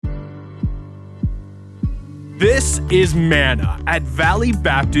This is Manna at Valley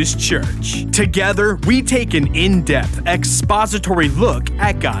Baptist Church. Together, we take an in-depth expository look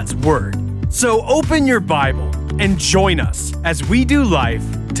at God's Word. So open your Bible and join us as we do life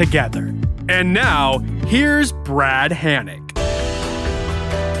together. And now, here's Brad Hannock.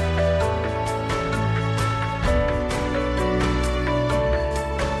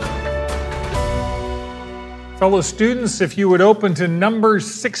 Fellow students, if you would open to Numbers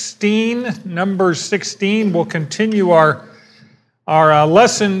 16. Numbers 16, we'll continue our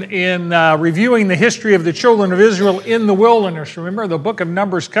lesson in reviewing the history of the children of Israel in the wilderness. Remember, the book of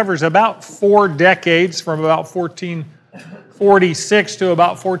Numbers covers about 4 decades, from about 1446 to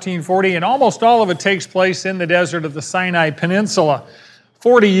about 1440, and almost all of it takes place in the desert of the Sinai Peninsula.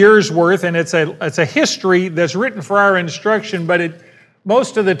 40 years worth, and it's a history that's written for our instruction, but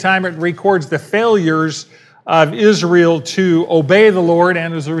most of the time it records the failures of Israel to obey the Lord,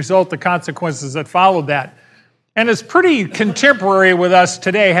 and as a result, the consequences that followed that. And it's pretty contemporary with us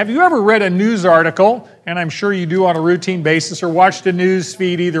today. Have you ever read a news article, and I'm sure you do on a routine basis, or watched a news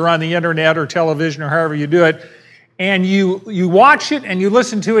feed either on the internet or television or however you do it, and you watch it and you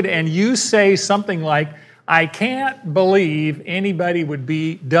listen to it and you say something like, "I can't believe anybody would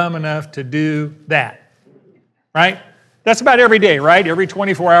be dumb enough to do that," right? That's about every day, right? Every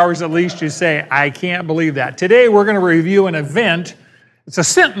 24 hours at least you say, "I can't believe that." Today we're going to review an event. It's a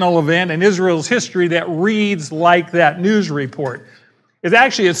sentinel event in Israel's history that reads like that news report.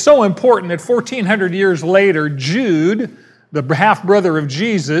 It's so important that 1,400 years later, Jude, the half-brother of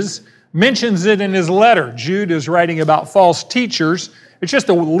Jesus, mentions it in his letter. Jude is writing about false teachers. It's just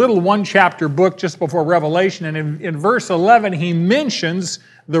a little one-chapter book just before Revelation, and in verse 11 he mentions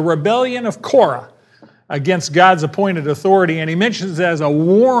the rebellion of Korah against God's appointed authority, and he mentions it as a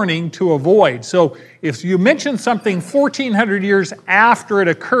warning to avoid. So if you mention something 1,400 years after it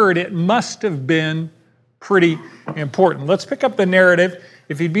occurred, it must have been pretty important. Let's pick up the narrative,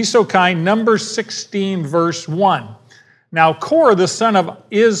 if you'd be so kind, Numbers 16, verse 1. Now Korah, the son of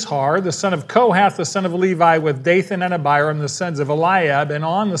Izhar, the son of Kohath, the son of Levi, with Dathan and Abiram, the sons of Eliab, and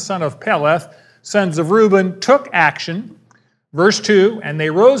On, the son of Peleth, sons of Reuben, took action. Verse 2, and they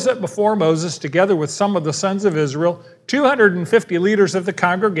rose up before Moses together with some of the sons of Israel, 250 leaders of the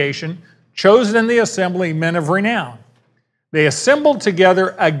congregation, chosen in the assembly, men of renown. They assembled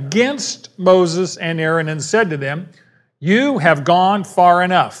together against Moses and Aaron and said to them, "You have gone far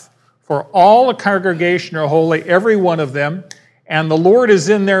enough, for all the congregation are holy, every one of them, and the Lord is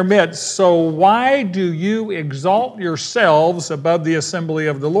in their midst. So why do you exalt yourselves above the assembly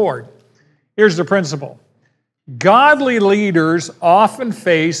of the Lord?" Here's the principle. Godly leaders often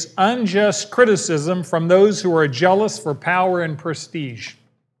face unjust criticism from those who are jealous for power and prestige.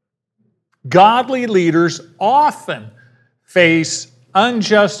 Godly leaders often face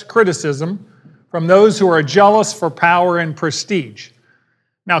unjust criticism from those who are jealous for power and prestige.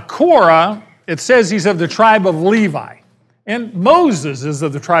 Now, Korah, it says he's of the tribe of Levi, and Moses is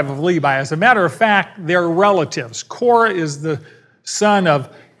of the tribe of Levi. As a matter of fact, they're relatives. Korah is the son of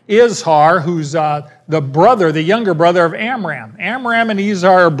Izhar, who's the younger brother of Amram. Amram and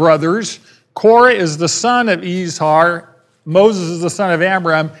Izhar are brothers. Korah is the son of Izhar. Moses is the son of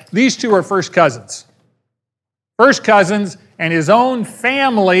Amram. These two are first cousins. First cousins, and his own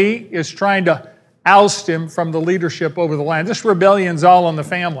family is trying to oust him from the leadership over the land. This rebellion's all in the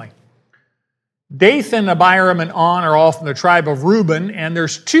family. Dathan, Abiram, and On are all from the tribe of Reuben, and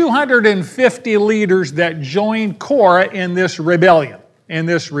there's 250 leaders that join Korah in this rebellion, in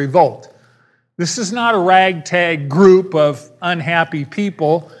this revolt. This is not a ragtag group of unhappy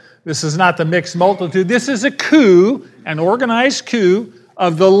people. This is not the mixed multitude. This is a coup, an organized coup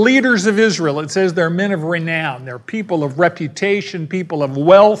of the leaders of Israel. It says they're men of renown. They're people of reputation, people of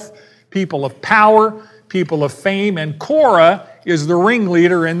wealth, people of power, people of fame, and Korah is the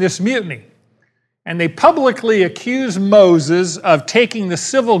ringleader in this mutiny. And they publicly accuse Moses of taking the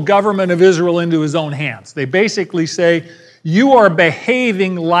civil government of Israel into his own hands. They basically say, "You are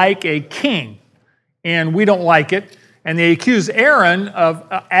behaving like a king, and we don't like it." And they accuse Aaron of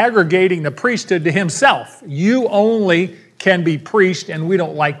aggregating the priesthood to himself. "You only can be priest, and we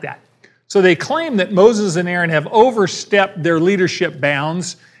don't like that." So they claim that Moses and Aaron have overstepped their leadership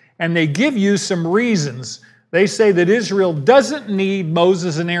bounds, and they give you some reasons. They say that Israel doesn't need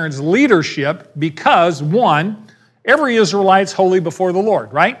Moses and Aaron's leadership because, one, every Israelite's holy before the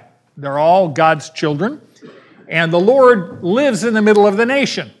Lord, right? They're all God's children. And the Lord lives in the middle of the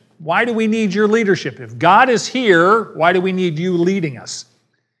nation. Why do we need your leadership? If God is here, why do we need you leading us?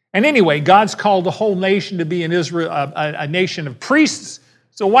 And anyway, God's called the whole nation to be a nation of priests.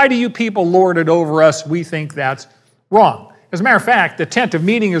 So why do you people lord it over us? We think that's wrong. As a matter of fact, the tent of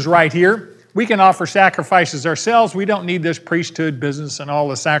meeting is right here. We can offer sacrifices ourselves. We don't need this priesthood business and all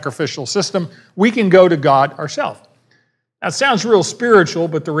the sacrificial system. We can go to God ourselves. That sounds real spiritual,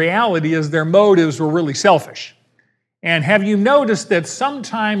 but the reality is their motives were really selfish. And have you noticed that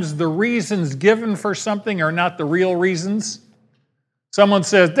sometimes the reasons given for something are not the real reasons? Someone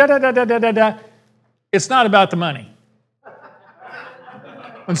says, da-da-da-da-da-da-da. It's not about the money.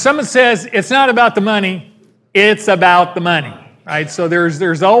 When someone says, it's not about the money, it's about the money. Right? So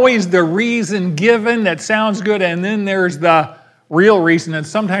there's always the reason given that sounds good, and then there's the real reason. And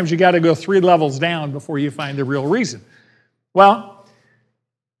sometimes you got to go 3 levels down before you find the real reason. Well,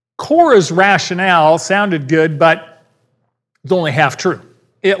 Korah's rationale sounded good, but it's only half true.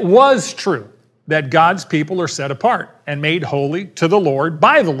 It was true that God's people are set apart and made holy to the Lord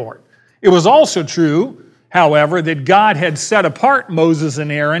by the Lord. It was also true, however, that God had set apart Moses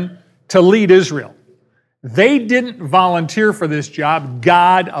and Aaron to lead Israel. They didn't volunteer for this job.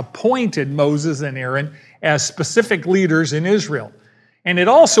 God appointed Moses and Aaron as specific leaders in Israel. And it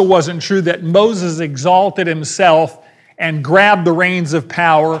also wasn't true that Moses exalted himself and grabbed the reins of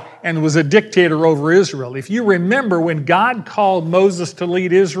power and was a dictator over Israel. If you remember, when God called Moses to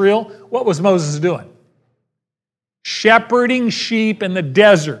lead Israel, what was Moses doing? Shepherding sheep in the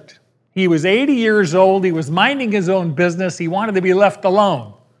desert. He was 80 years old. He was minding his own business. He wanted to be left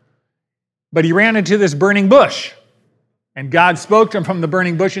alone. But he ran into this burning bush. And God spoke to him from the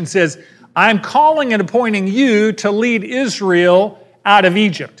burning bush and says, I'm calling and appointing you to lead Israel out of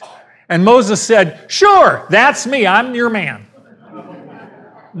Egypt. And Moses said, sure, that's me. I'm your man.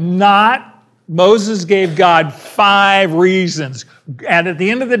 Moses gave God 5 reasons. And at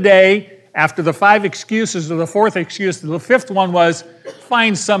the end of the day, after the 5 excuses, or the 4th excuse, the 5th one was,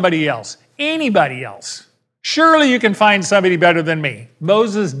 find somebody else. Anybody else. Surely you can find somebody better than me.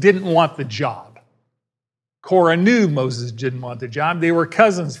 Moses didn't want the job. Korah knew Moses didn't want the job. They were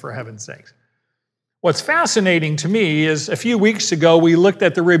cousins, for heaven's sakes. What's fascinating to me is a few weeks ago we looked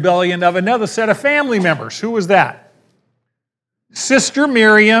at the rebellion of another set of family members. Who was that? Sister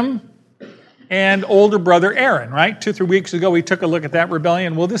Miriam and older brother Aaron, right? 2-3 weeks ago we took a look at that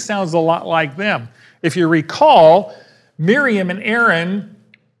rebellion. Well, this sounds a lot like them. If you recall, Miriam and Aaron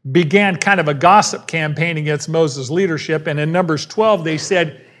began kind of a gossip campaign against Moses' leadership, and in Numbers 12 they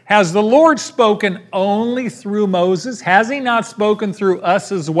said, has the Lord spoken only through Moses? Has he not spoken through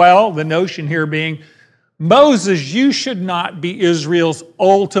us as well? The notion here being, Moses, you should not be Israel's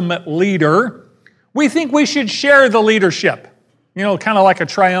ultimate leader. We think we should share the leadership. Kind of like a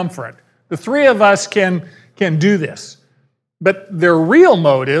triumvirate. The 3 of us can do this. But their real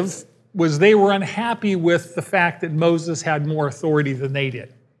motive was they were unhappy with the fact that Moses had more authority than they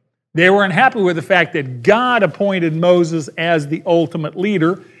did. They were unhappy with the fact that God appointed Moses as the ultimate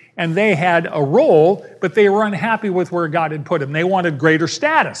leader, and they had a role, but they were unhappy with where God had put him. They wanted greater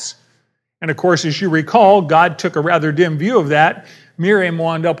status. And of course, as you recall, God took a rather dim view of that. Miriam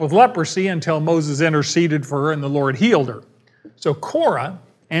wound up with leprosy until Moses interceded for her and the Lord healed her. So Korah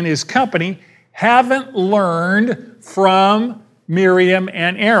and his company haven't learned from Miriam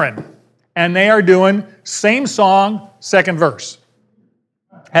and Aaron. And they are doing same song, 2nd verse.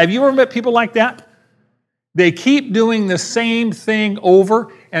 Have you ever met people like that? They keep doing the same thing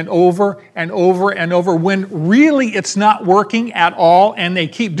over and over and over and over when really it's not working at all, and they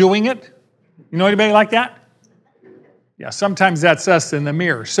keep doing it. You know anybody like that? Yeah, sometimes that's us in the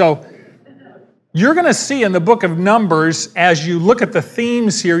mirror. So you're going to see in the book of Numbers, as you look at the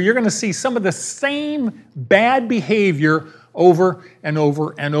themes here, you're going to see some of the same bad behavior over and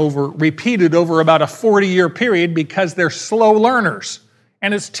over and over, repeated over about a 40-year period because they're slow learners.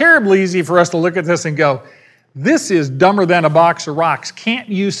 And it's terribly easy for us to look at this and go, this is dumber than a box of rocks. Can't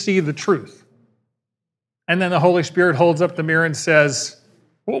you see the truth? And then the Holy Spirit holds up the mirror and says,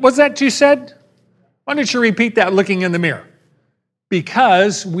 what was that you said? Why don't you repeat that looking in the mirror?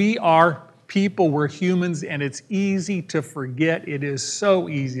 Because we are people, we're humans, and it's easy to forget. It is so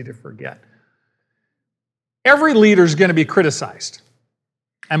easy to forget. Every leader is going to be criticized.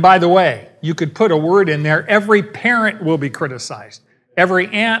 And by the way, you could put a word in there, every parent will be criticized. Every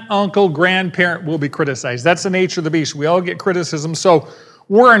aunt, uncle, grandparent will be criticized. That's the nature of the beast. We all get criticism. So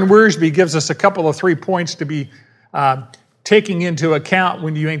Warren Wiersbe gives us a couple of 3 points to be taking into account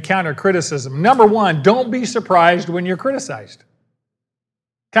when you encounter criticism. Number 1, don't be surprised when you're criticized.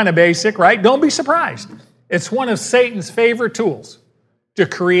 Kind of basic, right? Don't be surprised. It's one of Satan's favorite tools to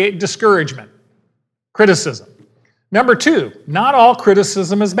create discouragement. Criticism. Number 2, not all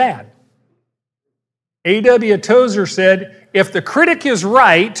criticism is bad. A.W. Tozer said, if the critic is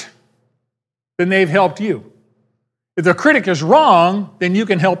right, then they've helped you. If the critic is wrong, then you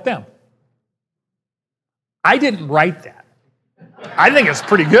can help them. I didn't write that. I think it's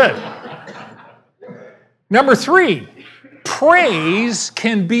pretty good. Number 3, praise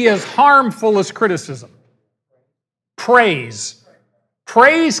can be as harmful as criticism. Praise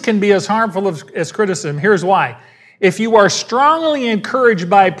can be as harmful as criticism. Here's why. If you are strongly encouraged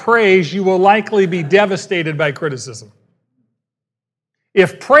by praise, you will likely be devastated by criticism.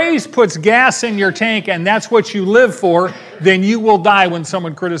 If praise puts gas in your tank and that's what you live for, then you will die when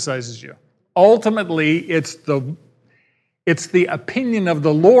someone criticizes you. Ultimately, it's the opinion of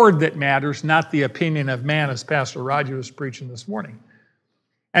the Lord that matters, not the opinion of man, as Pastor Roger was preaching this morning.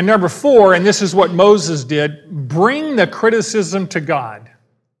 And number 4, and this is what Moses did, bring the criticism to God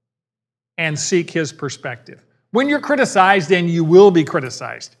and seek His perspective. When you're criticized, and you will be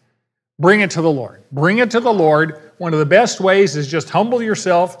criticized, bring it to the Lord. Bring it to the Lord. One of the best ways is just humble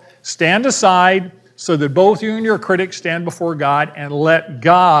yourself, stand aside so that both you and your critic stand before God, and let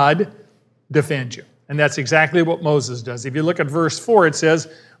God defend you. And that's exactly what Moses does. If you look at verse 4, it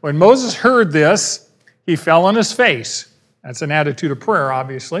says, when Moses heard this, he fell on his face. That's an attitude of prayer,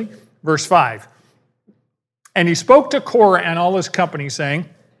 obviously. Verse 5. And he spoke to Korah and all his company, saying,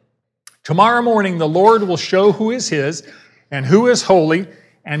 tomorrow morning the Lord will show who is His and who is holy,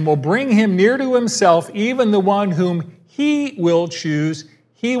 and will bring him near to Himself, even the one whom He will choose,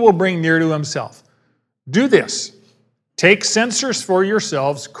 He will bring near to Himself. Do this. Take censers for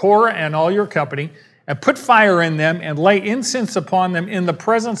yourselves, Korah and all your company, and put fire in them, and lay incense upon them in the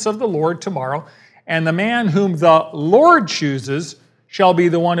presence of the Lord tomorrow. And the man whom the Lord chooses shall be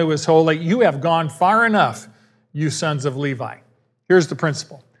the one who is holy. You have gone far enough, you sons of Levi. Here's the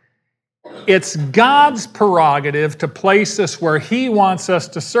principle. It's God's prerogative to place us where He wants us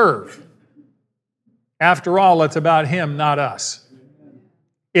to serve. After all, it's about Him, not us.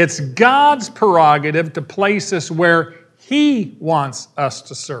 It's God's prerogative to place us where He wants us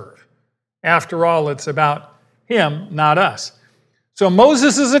to serve. After all, it's about Him, not us. So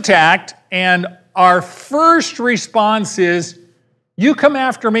Moses is attacked, and our first response is, you come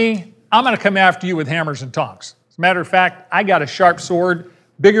after me, I'm going to come after you with hammers and tongs. As a matter of fact, I got a sharp sword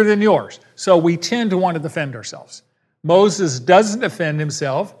bigger than yours. So we tend to want to defend ourselves. Moses doesn't defend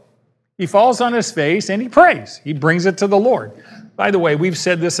himself. He falls on his face and he prays. He brings it to the Lord. By the way, we've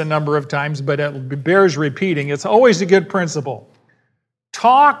said this a number of times, but it bears repeating. It's always a good principle.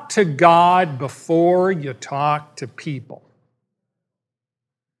 Talk to God before you talk to people.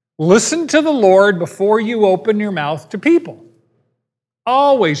 Listen to the Lord before you open your mouth to people.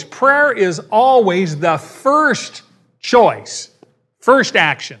 Always, prayer is always the first choice, first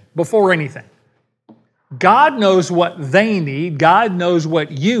action before anything. God knows what they need, God knows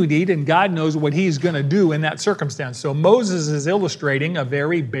what you need, and God knows what He's going to do in that circumstance. So Moses is illustrating a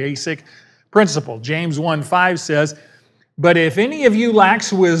very basic principle. James 1:5 says, but if any of you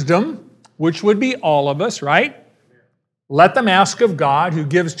lacks wisdom, which would be all of us, right? Let them ask of God, who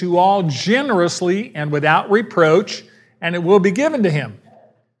gives to all generously and without reproach, and it will be given to him.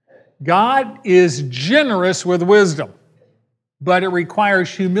 God is generous with wisdom, but it requires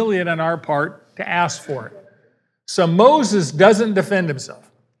humility on our part to ask for it. So Moses doesn't defend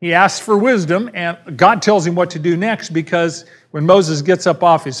himself. He asks for wisdom, and God tells him what to do next, because when Moses gets up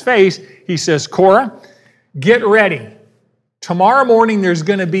off his face, he says, Korah, get ready. Tomorrow morning there's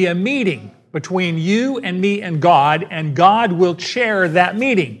going to be a meeting between you and me and God will chair that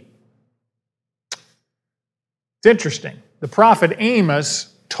meeting. It's interesting. The prophet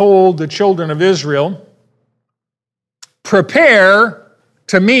Amos told the children of Israel, prepare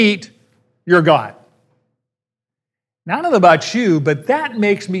to meet your God. Now, I don't know about you, but that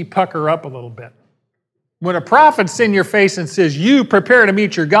makes me pucker up a little bit. When a prophet's in your face and says, you prepare to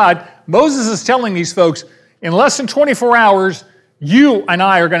meet your God, Moses is telling these folks, in less than 24 hours, you and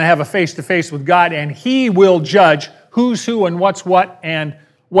I are going to have a face-to-face with God, and He will judge who's who and what's what and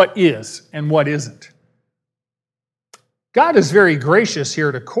what is and what isn't. God is very gracious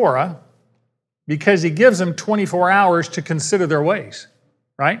here to Korah because He gives them 24 hours to consider their ways,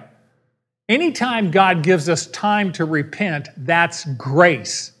 right? Anytime God gives us time to repent, that's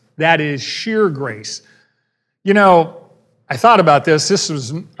grace. That is sheer grace. You know, I thought about this.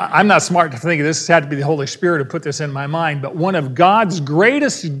 I'm not smart to think of this. This had to be the Holy Spirit who put this in my mind. But one of God's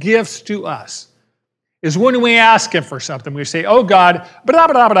greatest gifts to us is when we ask Him for something. We say, oh God,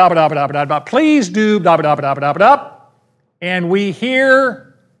 please do, and we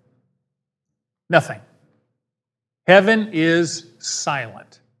hear nothing. Heaven is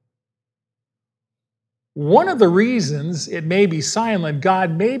silent. One of the reasons it may be silent,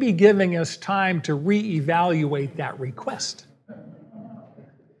 God may be giving us time to reevaluate that request.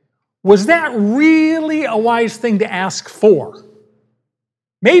 Was that really a wise thing to ask for?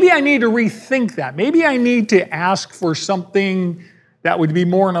 Maybe I need to rethink that. Maybe I need to ask for something that would be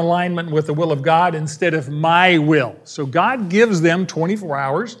more in alignment with the will of God instead of my will. So God gives them 24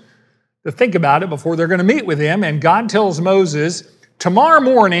 hours to think about it before they're going to meet with him. And God tells Moses, tomorrow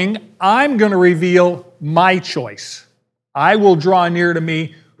morning, I'm going to reveal my choice. I will draw near to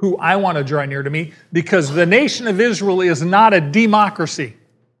me who I want to draw near to me, because the nation of Israel is not a democracy.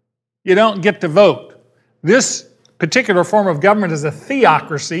 You don't get to vote. This particular form of government is a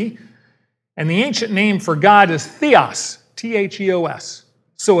theocracy, and the ancient name for God is theos, Theos.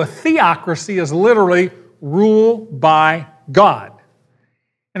 So a theocracy is literally rule by God.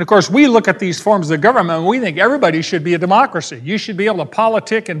 And of course, we look at these forms of government and we think everybody should be a democracy. You should be able to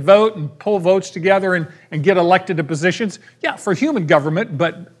politic and vote and pull votes together and get elected to positions. Yeah, for human government,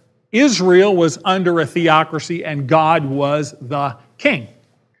 but Israel was under a theocracy and God was the king.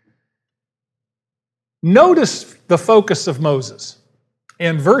 Notice the focus of Moses.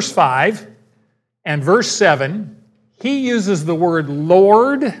 In verse 5 and verse 7, he uses the word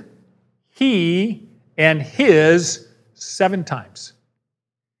Lord, he, and his 7 times.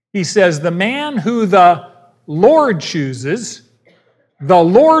 He says, the man who the Lord chooses, the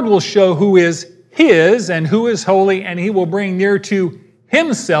Lord will show who is his and who is holy, and he will bring near to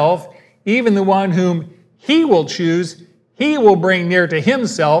himself, even the one whom he will choose, he will bring near to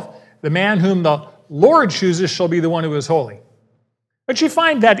himself. The man whom the Lord chooses shall be the one who is holy. But you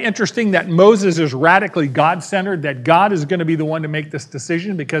find that interesting that Moses is radically God-centered, that God is going to be the one to make this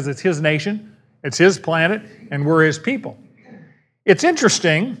decision because it's his nation, it's his planet, and we're his people. It's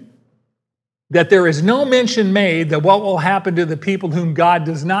interesting that there is no mention made that what will happen to the people whom God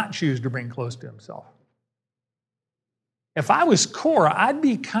does not choose to bring close to himself. If I was Korah, I'd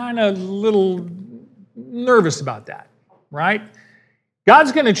be kind of a little nervous about that, right?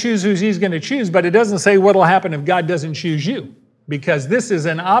 God's going to choose who he's going to choose, but it doesn't say what will happen if God doesn't choose you, because this is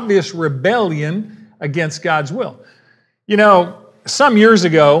an obvious rebellion against God's will. You know, some years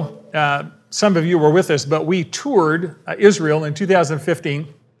ago, some of you were with us, but we toured Israel in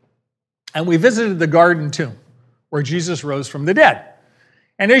 2015, and we visited the Garden Tomb, where Jesus rose from the dead.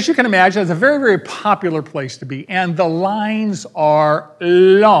 And as you can imagine, it's a very, very popular place to be, and the lines are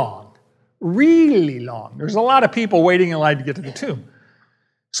long, really long. There's a lot of people waiting in line to get to the tomb.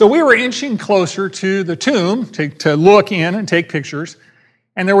 So we were inching closer to the tomb to look in and take pictures,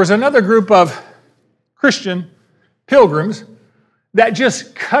 and there was another group of Christian pilgrims that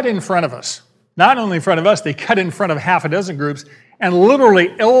just cut in front of us. Not only in front of us, they cut in front of half a dozen groups and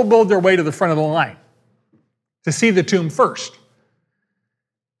literally elbowed their way to the front of the line to see the tomb first.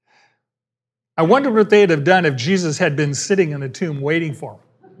 I wonder what they'd have done if Jesus had been sitting in the tomb waiting for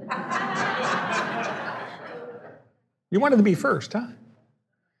them. You wanted to be first, huh?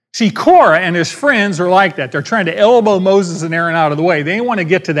 See, Korah and his friends are like that. They're trying to elbow Moses and Aaron out of the way. They want to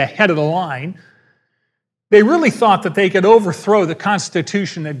get to the head of the line. They really thought that they could overthrow the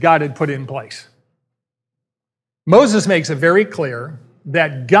constitution that God had put in place. Moses makes it very clear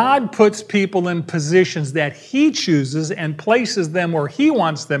that God puts people in positions that he chooses and places them where he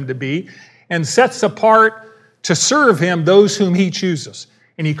wants them to be and sets apart to serve him those whom he chooses.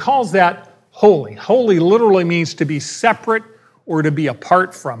 And he calls that holy. Holy literally means to be separate or to be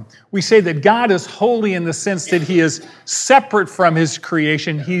apart from. We say that God is holy in the sense that he is separate from his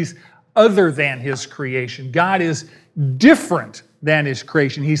creation. He's other than his creation. God is different than his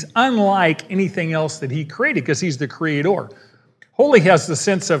creation. He's unlike anything else that he created because he's the creator. Holy has the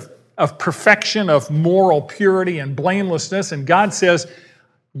sense of perfection, of moral purity and blamelessness. And God says,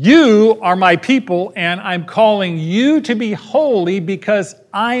 you are my people, and I'm calling you to be holy because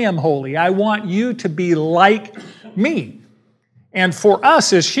I am holy. I want you to be like me. And for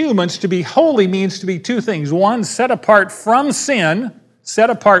us as humans, to be holy means to be 2 things. 1, set apart from sin,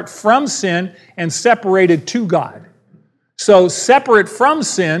 and separated to God. So separate from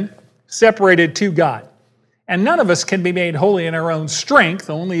sin, separated to God. And none of us can be made holy in our own strength.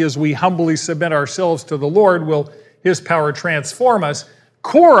 Only as we humbly submit ourselves to the Lord will his power transform us.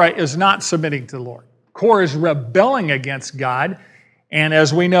 Korah is not submitting to the Lord. Korah is rebelling against God. And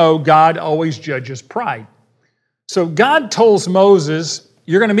as we know, God always judges pride. So God tells Moses,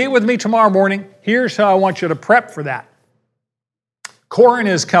 you're going to meet with me tomorrow morning. Here's how I want you to prep for that. Korah and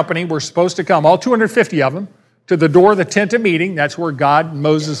his company were supposed to come, all 250 of them, to the door of the tent of meeting. That's where God and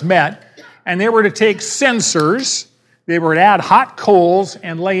Moses met. And they were to take censers. They were to add hot coals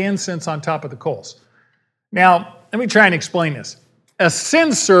and lay incense on top of the coals. Now, let me try and explain this. A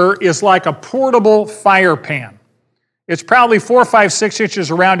censer is like a portable fire pan. It's probably 4, 5, 6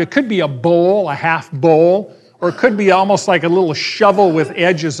 inches around. It could be a bowl, a half bowl, or it could be almost like a little shovel with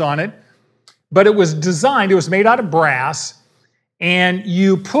edges on it. But it was designed, it was made out of brass, and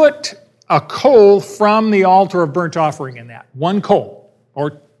you put a coal from the altar of burnt offering in that. One coal,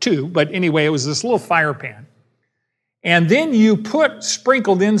 or two, but anyway, it was this little fire pan. And then you put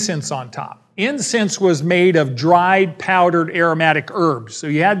sprinkled incense on top. Incense was made of dried, powdered, aromatic herbs. So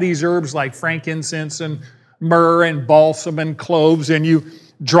you had these herbs like frankincense and myrrh and balsam and cloves, and you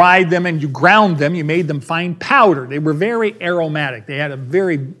dried them and you ground them. You made them fine powder. They were very aromatic. They had a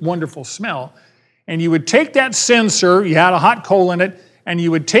very wonderful smell. And you would take that censer, you had a hot coal in it, and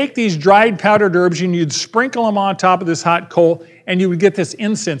you would take these dried powdered herbs and you'd sprinkle them on top of this hot coal, and you would get this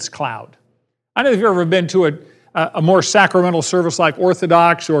incense cloud. I don't know if you've ever been to a more sacramental service like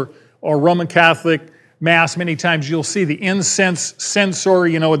Orthodox or Roman Catholic Mass. Many times you'll see the incense censer,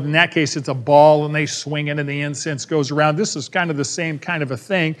 in that case it's a ball and they swing it and the incense goes around. This is kind of the same kind of a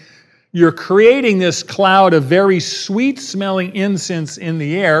thing. You're creating this cloud of very sweet smelling incense in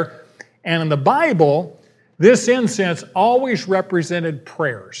the air. And in the Bible, this incense always represented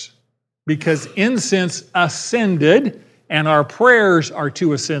prayers because incense ascended and our prayers are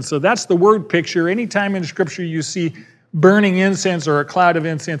to ascend. So that's the word picture. Anytime in Scripture you see burning incense or a cloud of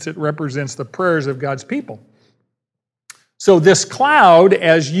incense, it represents the prayers of God's people. So this cloud,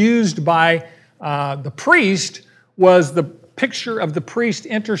 as used by the priest, was the picture of the priest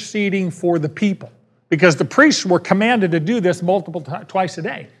interceding for the people because the priests were commanded to do this twice a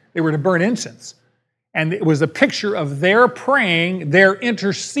day. They were to burn incense. And it was a picture of their praying, their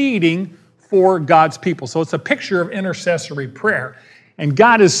interceding for God's people. So it's a picture of intercessory prayer. And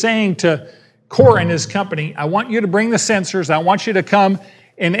God is saying to Korah and his company, I want you to bring the censers. I want you to come.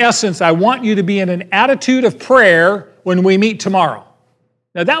 In essence, I want you to be in an attitude of prayer when we meet tomorrow.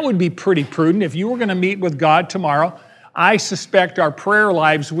 Now, that would be pretty prudent. If you were going to meet with God tomorrow, I suspect our prayer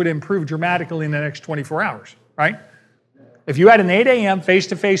lives would improve dramatically in the next 24 hours, right? If you had an 8 a.m.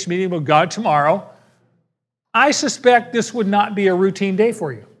 face-to-face meeting with God tomorrow, I suspect this would not be a routine day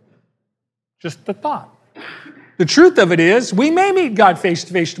for you. Just the thought. The truth of it is, we may meet God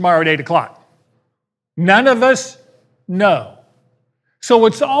face-to-face tomorrow at 8 o'clock. None of us know. So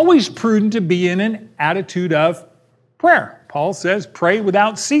it's always prudent to be in an attitude of prayer. Paul says, pray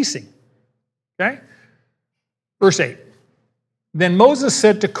without ceasing. Okay? Verse 8. Then Moses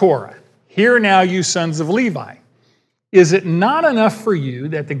said to Korah, hear now, you sons of Levi. Is it not enough for you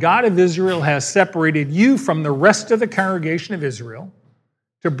that the God of Israel has separated you from the rest of the congregation of Israel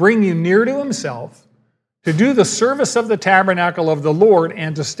to bring you near to himself, to do the service of the tabernacle of the Lord,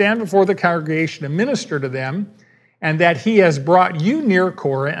 and to stand before the congregation and minister to them, and that he has brought you near,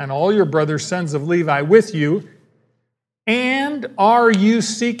 Korah, and all your brothers, sons of Levi, with you? And are you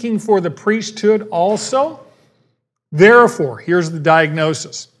seeking for the priesthood also? Therefore, here's the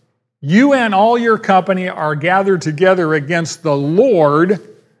diagnosis. You and all your company are gathered together against the Lord,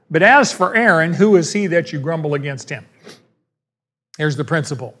 but as for Aaron, who is he that you grumble against him? Here's the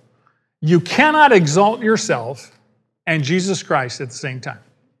principle. You cannot exalt yourself and Jesus Christ at the same time.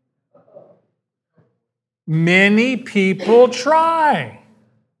 Many people try.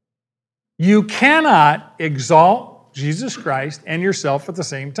 You cannot exalt Jesus Christ and yourself at the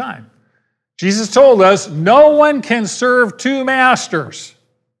same time. Jesus told us no one can serve two masters.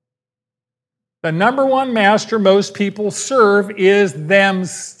 The number one master most people serve is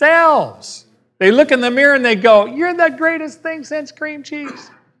themselves. They look in the mirror and they go, you're the greatest thing since cream cheese.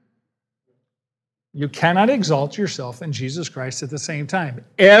 You cannot exalt yourself and Jesus Christ at the same time.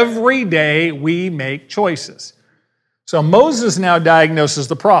 Every day we make choices. So Moses now diagnoses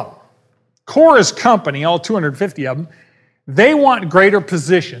the problem. Korah's company, all 250 of them, they want greater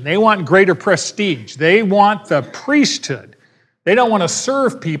position. They want greater prestige. They want the priesthood. They don't want to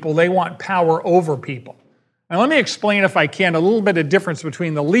serve people. They want power over people. Now let me explain, if I can, a little bit of difference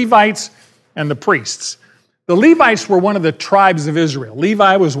between the Levites and the priests. The Levites were one of the tribes of Israel.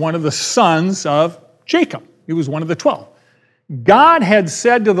 Levi was one of the sons of Jacob. He was one of the 12. God had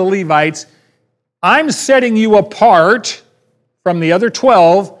said to the Levites, I'm setting you apart from the other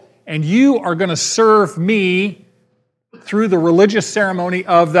 12, and you are going to serve me through the religious ceremony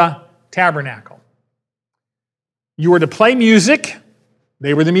of the tabernacle. You were to play music.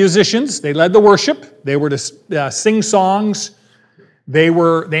 They were the musicians. They led the worship. They were to sing songs. They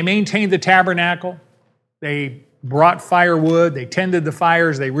maintained the tabernacle. They brought firewood. They tended the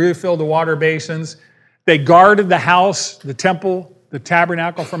fires. They refilled the water basins. They guarded the house, the temple, the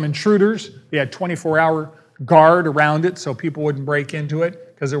tabernacle from intruders. They had 24-hour guard around it so people wouldn't break into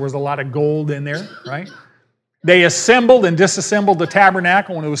it because there was a lot of gold in there, right? They assembled and disassembled the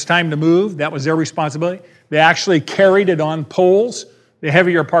tabernacle when it was time to move. That was their responsibility. They actually carried it on poles. The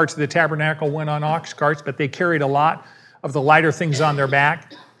heavier parts of the tabernacle went on ox carts, but they carried a lot of the lighter things on their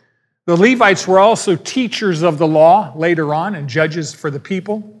back. The Levites were also teachers of the law later on and judges for the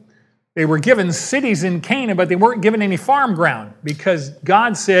people. They were given cities in Canaan, but they weren't given any farm ground because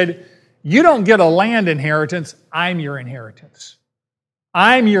God said, you don't get a land inheritance, I'm your inheritance.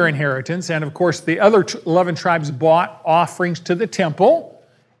 I'm your inheritance. And of course, the other 11 tribes brought offerings to the temple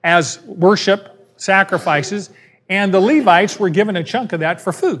as worship sacrifices, and the Levites were given a chunk of that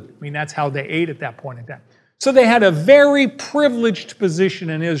for food. I mean, that's how they ate at that point in time. So they had a very privileged position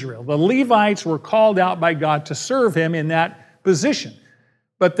in Israel. The Levites were called out by God to serve him in that position,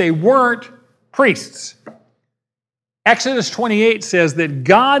 but they weren't priests. Exodus 28 says that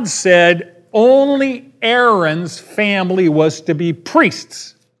God said only Aaron's family was to be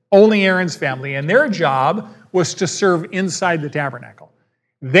priests. Only Aaron's family. And their job was to serve inside the tabernacle.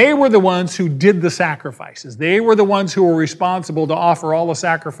 They were the ones who did the sacrifices. They were the ones who were responsible to offer all the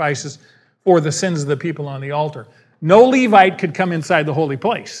sacrifices for the sins of the people on the altar. No Levite could come inside the holy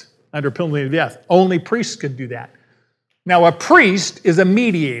place under penalty of death. Only priests could do that. Now, a priest is a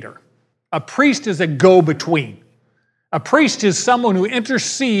mediator. A priest is a go-between. A priest is someone who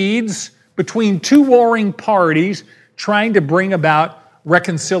intercedes between two warring parties trying to bring about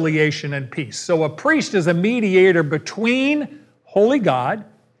reconciliation and peace. So a priest is a mediator between holy God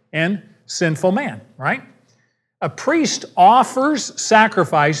and sinful man, right? A priest offers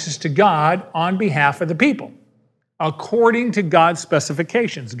sacrifices to God on behalf of the people, according to God's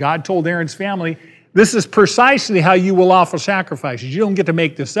specifications. God told Aaron's family, this is precisely how you will offer sacrifices. You don't get to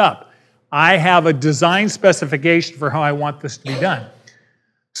make this up. I have a design specification for how I want this to be done.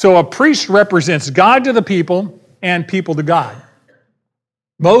 So a priest represents God to the people and people to God.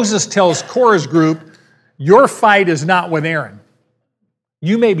 Moses tells Korah's group, your fight is not with Aaron.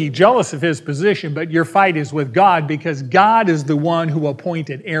 You may be jealous of his position, but your fight is with God because God is the one who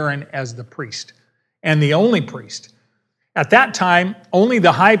appointed Aaron as the priest and the only priest. At that time, only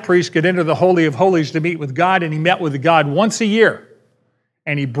the high priest could enter the Holy of Holies to meet with God, and he met with God once a year.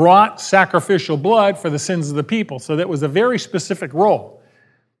 And he brought sacrificial blood for the sins of the people. So that was a very specific role.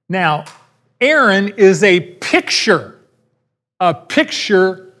 Now, Aaron is a picture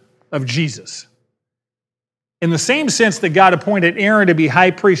of Jesus. In the same sense that God appointed Aaron to be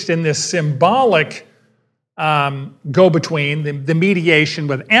high priest in this symbolic go-between, the mediation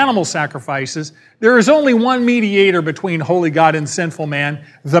with animal sacrifices, there is only one mediator between holy God and sinful man,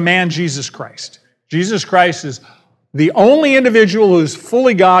 the man Jesus Christ. Jesus Christ is the only individual who is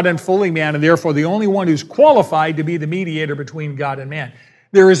fully God and fully man, and therefore the only one who's qualified to be the mediator between God and man.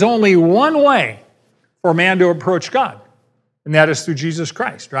 There is only one way for man to approach God, and that is through Jesus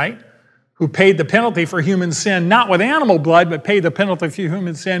Christ, right? Who paid the penalty for human sin, not with animal blood, but paid the penalty for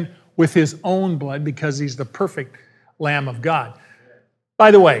human sin with his own blood because he's the perfect Lamb of God.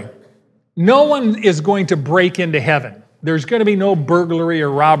 By the way, no one is going to break into heaven. There's going to be no burglary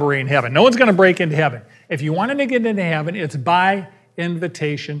or robbery in heaven. No one's going to break into heaven. If you wanted to get into heaven, it's by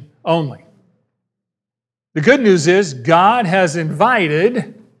invitation only. The good news is God has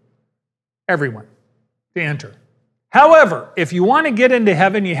invited everyone to enter. However, if you want to get into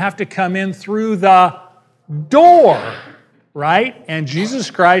heaven, you have to come in through the door, right? And Jesus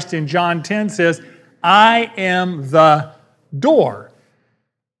Christ in John 10 says, I am the door.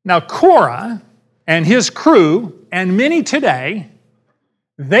 Now, Korah and his crew, and many today,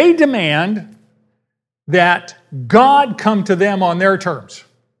 they demand that God come to them on their terms.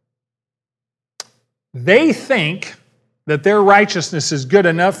 They think that their righteousness is good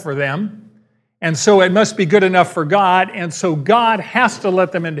enough for them, and so it must be good enough for God, and so God has to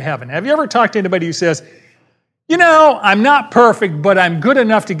let them into heaven. Have you ever talked to anybody who says, you know, I'm not perfect, but I'm good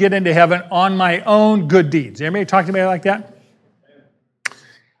enough to get into heaven on my own good deeds? Anybody talk to anybody like that?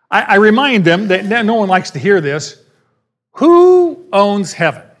 I remind them that no one likes to hear this. Who owns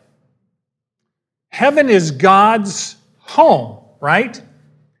heaven? Heaven is God's home, right?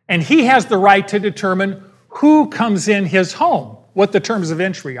 And he has the right to determine who comes in his home, what the terms of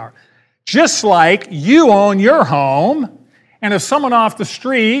entry are. Just like you own your home, and if someone off the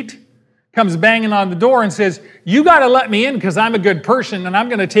street comes banging on the door and says, you got to let me in because I'm a good person and I'm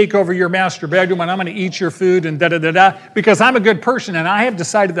going to take over your master bedroom and I'm going to eat your food and da-da-da-da because I'm a good person and I have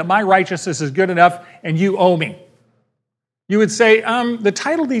decided that my righteousness is good enough and you owe me. You would say, the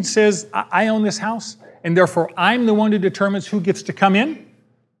title deed says I own this house and therefore I'm the one who determines who gets to come in,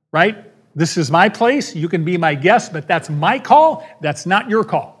 right? This is my place. You can be my guest, but that's my call. That's not your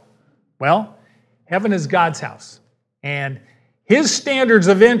call. Well, heaven is God's house, and his standards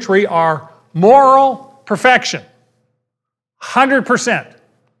of entry are moral perfection, 100%.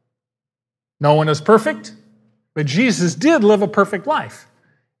 No one is perfect, but Jesus did live a perfect life.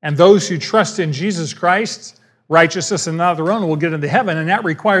 And those who trust in Jesus Christ's righteousness and not their own will get into heaven, and that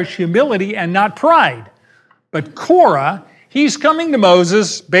requires humility and not pride. But Korah He's coming to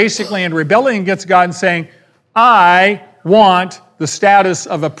Moses, basically in rebellion against God and saying, I want the status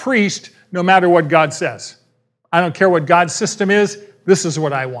of a priest no matter what God says. I don't care what God's system is, this is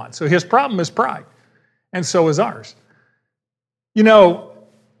what I want. So his problem is pride, and so is ours. You know,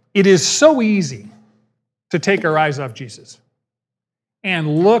 it is so easy to take our eyes off Jesus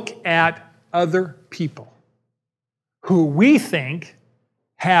and look at other people who we think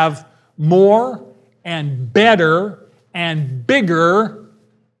have more and better and bigger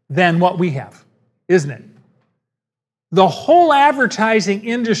than what we have, isn't it? The whole advertising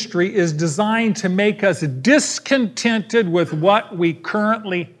industry is designed to make us discontented with what we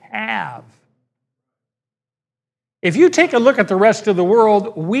currently have. If you take a look at the rest of the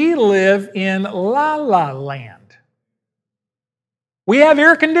world, we live in la-la land. We have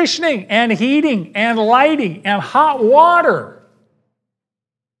air conditioning and heating and lighting and hot water.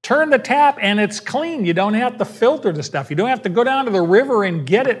 Turn the tap and it's clean. You don't have to filter the stuff. You don't have to go down to the river and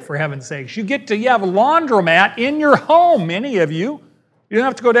get it, for heaven's sakes. You have a laundromat in your home, many of you. You don't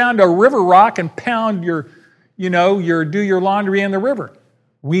have to go down to River Rock and pound do your laundry in the river.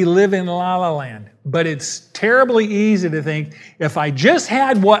 We live in la-la land. But it's terribly easy to think, if I just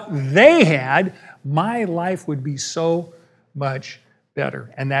had what they had, my life would be so much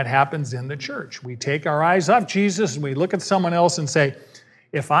better. And that happens in the church. We take our eyes off Jesus and we look at someone else and say,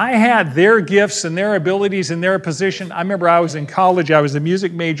 if I had their gifts and their abilities and their position. I remember I was in college, I was a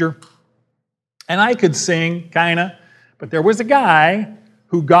music major, and I could sing, kinda, but there was a guy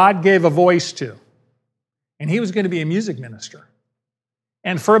who God gave a voice to, and he was going to be a music minister.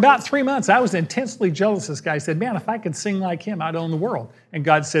 And for about 3 months, I was intensely jealous of this guy. I said, man, if I could sing like him, I'd own the world. And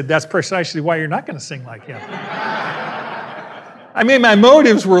God said, that's precisely why you're not going to sing like him. I mean, my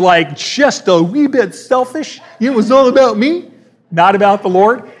motives were like just a wee bit selfish. It was all about me, not about the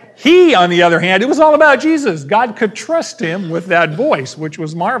Lord. He, on the other hand, it was all about Jesus. God could trust him with that voice, which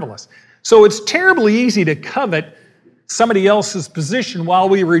was marvelous. So it's terribly easy to covet somebody else's position while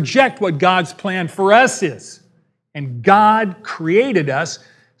we reject what God's plan for us is. And God created us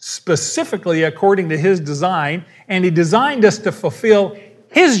specifically according to his design, and he designed us to fulfill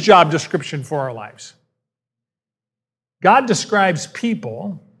his job description for our lives. God describes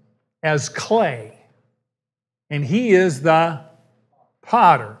people as clay, and he is the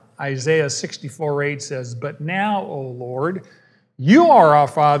potter. Isaiah 64:8 says, but now, O Lord, you are our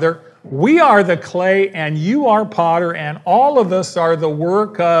Father, we are the clay, and you are potter, and all of us are the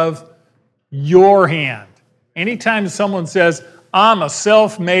work of your hand. Anytime someone says, I'm a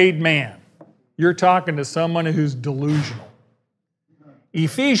self-made man, you're talking to someone who's delusional.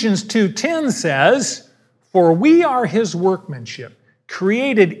 Ephesians 2:10 says, for we are his workmanship,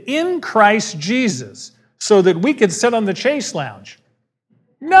 created in Christ Jesus, so that we could sit on the chase lounge.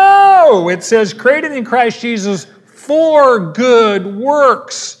 No, it says created in Christ Jesus for good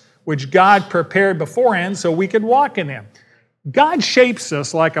works, which God prepared beforehand so we could walk in them. God shapes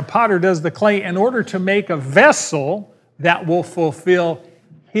us like a potter does the clay in order to make a vessel that will fulfill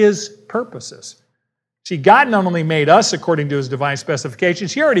his purposes. See, God not only made us according to his divine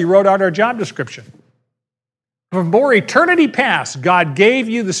specifications, he already wrote out our job description. From more eternity past, God gave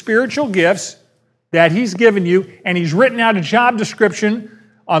you the spiritual gifts that he's given you, and he's written out a job description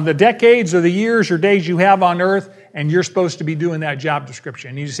on the decades or the years or days you have on earth, and you're supposed to be doing that job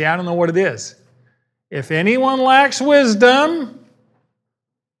description. And you say, I don't know what it is. If anyone lacks wisdom,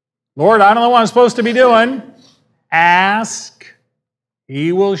 Lord, I don't know what I'm supposed to be doing. Ask.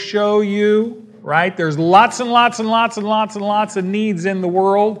 He will show you, right? There's lots and lots and lots and lots and lots of needs in the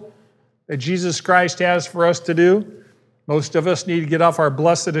world that Jesus Christ has for us to do. Most of us need to get off our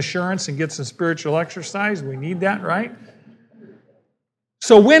blessed assurance and get some spiritual exercise. We need that, right?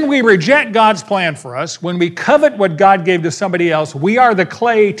 So when we reject God's plan for us, when we covet what God gave to somebody else, we are the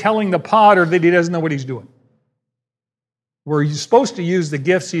clay telling the potter that he doesn't know what he's doing. We're supposed to use the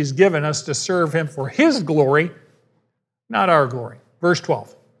gifts he's given us to serve him for his glory, not our glory. Verse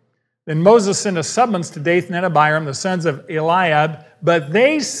 12. Then Moses sent a summons to Dathan and Abiram, the sons of Eliab, but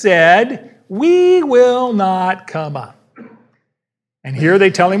they said, we will not come up. And here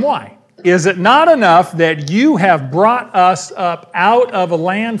they tell him why. Is it not enough that you have brought us up out of a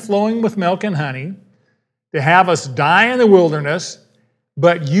land flowing with milk and honey to have us die in the wilderness,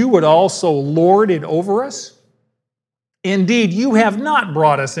 but you would also lord it over us? Indeed, you have not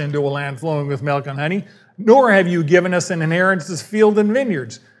brought us into a land flowing with milk and honey, nor have you given us an inheritance of field and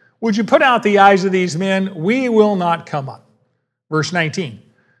vineyards. Would you put out the eyes of these men? We will not come up. Verse 19.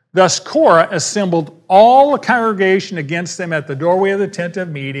 Thus Korah assembled all the congregation against them at the doorway of the tent of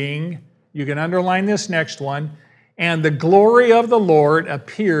meeting. You can underline this next one. And the glory of the Lord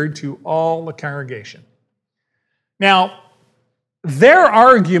appeared to all the congregation. Now, Their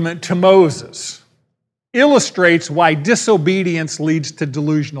argument to Moses illustrates why disobedience leads to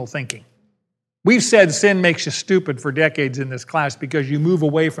delusional thinking. We've said sin makes you stupid for decades in this class because you move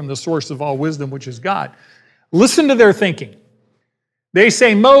away from the source of all wisdom, which is God. Listen to their thinking. They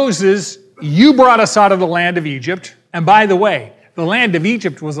say, Moses, you brought us out of the land of Egypt. And by the way, the land of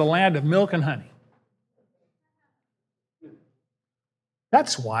Egypt was a land of milk and honey.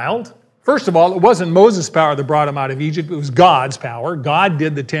 That's wild. First of all, it wasn't Moses' power that brought him out of Egypt. It was God's power. God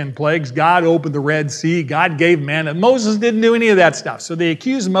did the 10 plagues. God opened the Red Sea. God gave manna. Moses didn't do any of that stuff. So they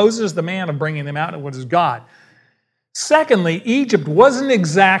accused Moses, the man, of bringing them out, and it was God. Secondly, Egypt wasn't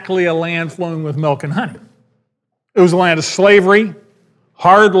exactly a land flowing with milk and honey. It was a land of slavery,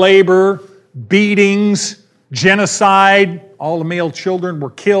 hard labor, beatings, genocide. All the male children were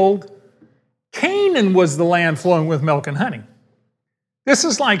killed. Canaan was the land flowing with milk and honey. This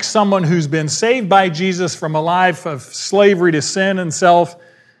is like someone who's been saved by Jesus from a life of slavery to sin and self,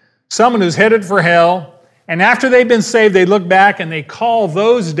 someone who's headed for hell, and after they've been saved, they look back and they call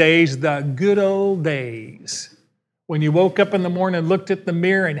those days the good old days, when you woke up in the morning, looked at the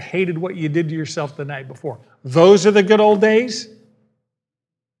mirror, and hated what you did to yourself the night before. Those are the good old days?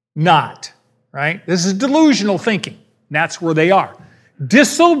 Not, right? This is delusional thinking. That's where they are.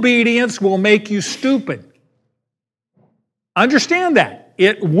 Disobedience will make you stupid. Understand that.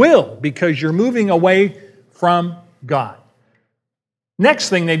 It will, because you're moving away from God. Next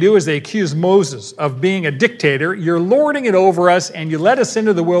thing they do is they accuse Moses of being a dictator. You're lording it over us, and you led us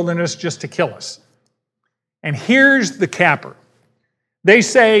into the wilderness just to kill us. And here's the capper. They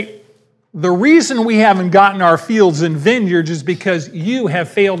say, the reason we haven't gotten our fields and vineyards is because you have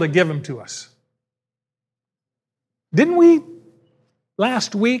failed to give them to us. Didn't we,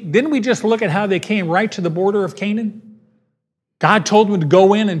 last week, didn't we just look at how they came right to the border of Canaan? God told them to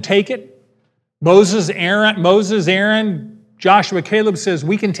go in and take it. Moses, Aaron, Joshua, Caleb says,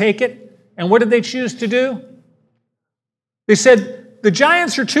 we can take it. And what did they choose to do? They said, the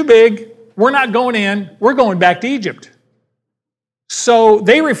giants are too big. We're not going in. We're going back to Egypt. So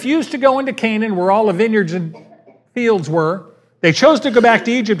they refused to go into Canaan, where all the vineyards and fields were. They chose to go back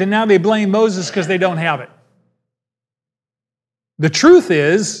to Egypt, and now they blame Moses because they don't have it. The truth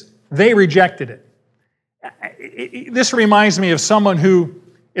is, they rejected it. This reminds me of someone who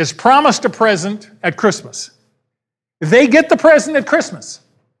is promised a present at Christmas. They get the present at Christmas.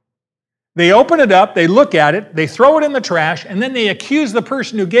 They open it up, they look at it, they throw it in the trash, and then they accuse the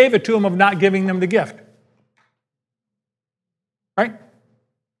person who gave it to them of not giving them the gift. Right?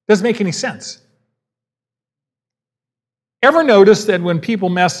 Doesn't make any sense. Ever notice that when people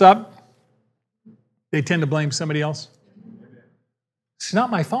mess up, they tend to blame somebody else? It's not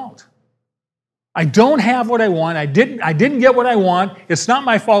my fault. I don't have what I want. I didn't get what I want. It's not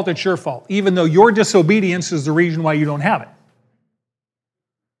my fault, it's your fault, even though your disobedience is the reason why you don't have it.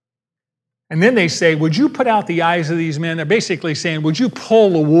 And then they say, would you put out the eyes of these men? They're basically saying, would you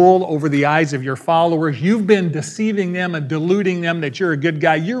pull the wool over the eyes of your followers? You've been deceiving them and deluding them that you're a good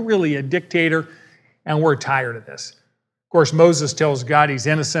guy. You're really a dictator, and we're tired of this. Of course, Moses tells God he's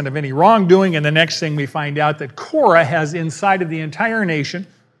innocent of any wrongdoing, and the next thing we find out that Korah has incited the entire nation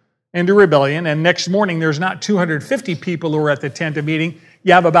into rebellion, and next morning there's not 250 people who are at the tent of meeting.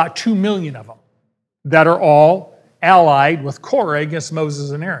 You have about 2 million of them that are all allied with Korah against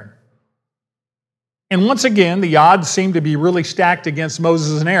Moses and Aaron. And once again, the odds seem to be really stacked against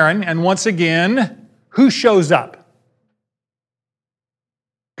Moses and Aaron, and once again, who shows up?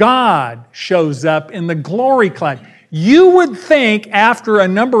 God shows up in the glory cloud. You would think after a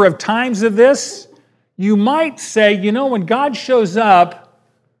number of times of this, you might say, you know, when God shows up,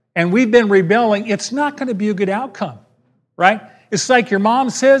 and we've been rebelling, it's not going to be a good outcome, right? It's like your mom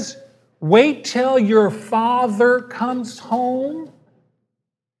says, wait till your father comes home.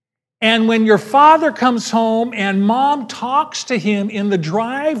 And when your father comes home and mom talks to him in the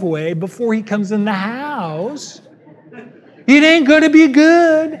driveway before he comes in the house, it ain't going to be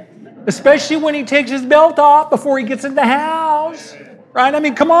good, especially when he takes his belt off before he gets in the house, right? I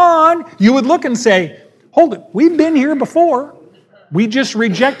mean, come on. You would look and say, hold it, we've been here before. We just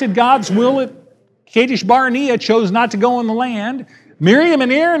rejected God's will at Kadesh Barnea, chose not to go in the land. Miriam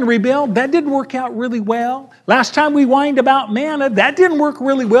and Aaron rebelled. That didn't work out really well. Last time we whined about manna, that didn't work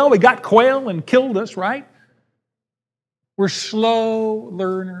really well. We got quail and killed us, right? We're slow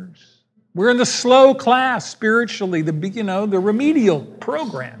learners. We're in the slow class spiritually, the remedial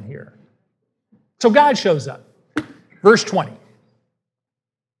program here. So God shows up. Verse 20.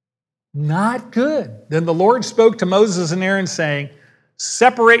 Not good. Then the Lord spoke to Moses and Aaron, saying,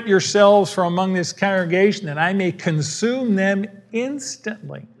 separate yourselves from among this congregation, that I may consume them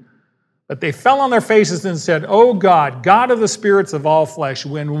instantly. But they fell on their faces and said, "O God, God of the spirits of all flesh,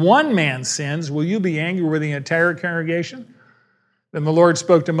 when one man sins, will you be angry with the entire congregation?" Then the Lord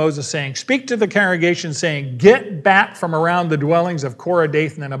spoke to Moses, saying, "Speak to the congregation, saying, get back from around the dwellings of Korah,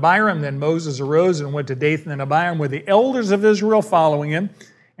 Dathan, and Abiram." Then Moses arose and went to Dathan and Abiram with the elders of Israel following him.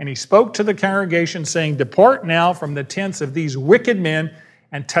 And he spoke to the congregation, saying, "Depart now from the tents of these wicked men,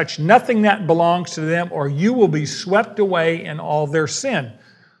 and touch nothing that belongs to them, or you will be swept away in all their sin."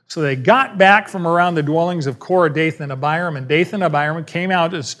 So they got back from around the dwellings of Korah, Dathan, and Abiram, and Dathan and Abiram came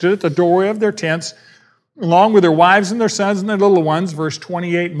out and stood at the doorway of their tents, along with their wives and their sons and their little ones. Verse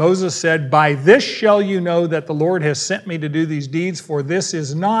 28, Moses said, "By this shall you know that the Lord has sent me to do these deeds, for this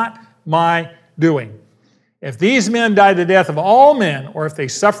is not my doing. If these men die the death of all men, or if they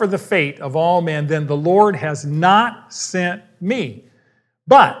suffer the fate of all men, then the Lord has not sent me.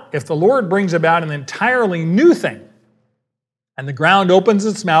 But if the Lord brings about an entirely new thing, and the ground opens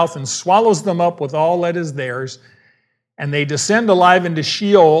its mouth and swallows them up with all that is theirs, and they descend alive into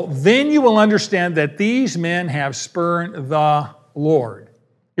Sheol, then you will understand that these men have spurned the Lord."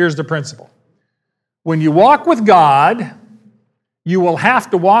 Here's the principle. When you walk with God, you will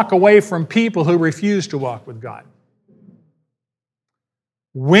have to walk away from people who refuse to walk with God.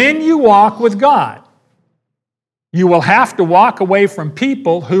 When you walk with God, you will have to walk away from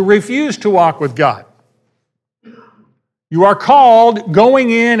people who refuse to walk with God. You are called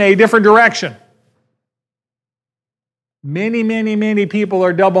going in a different direction. Many people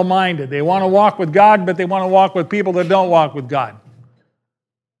are double-minded. They want to walk with God, but they want to walk with people that don't walk with God.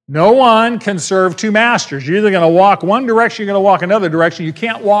 No one can serve two masters. You're either going to walk one direction, you're going to walk another direction. You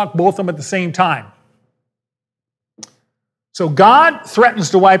can't walk both of them at the same time. So God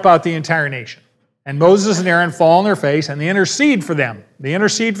threatens to wipe out the entire nation. And Moses and Aaron fall on their face and they intercede for them. They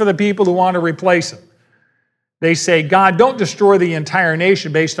intercede for the people who want to replace them. They say, "God, don't destroy the entire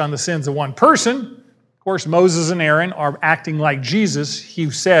nation based on the sins of one person." Of course, Moses and Aaron are acting like Jesus. He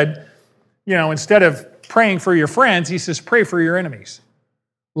said, instead of praying for your friends, he says, pray for your enemies.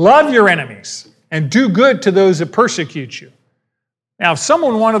 Love your enemies and do good to those that persecute you. Now, if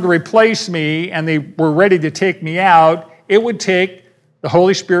someone wanted to replace me and they were ready to take me out, it would take the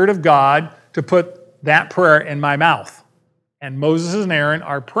Holy Spirit of God to put that prayer in my mouth. And Moses and Aaron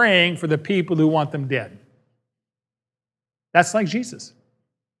are praying for the people who want them dead. That's like Jesus,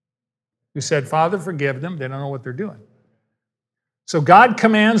 who said, "Father, forgive them. They don't know what they're doing." So God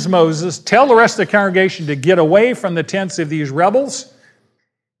commands Moses, tell the rest of the congregation to get away from the tents of these rebels.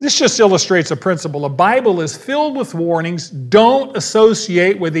 This just illustrates a principle. The Bible is filled with warnings. Don't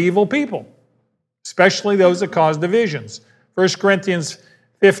associate with evil people, especially those that cause divisions. 1 Corinthians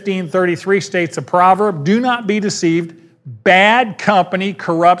 15:33 states a proverb, "Do not be deceived. Bad company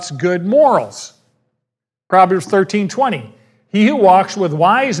corrupts good morals." Proverbs 13:20. "He who walks with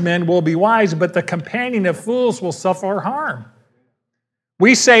wise men will be wise, but the companion of fools will suffer harm."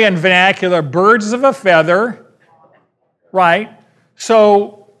 We say in vernacular, birds of a feather, right?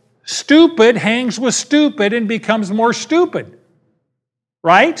 So stupid hangs with stupid and becomes more stupid,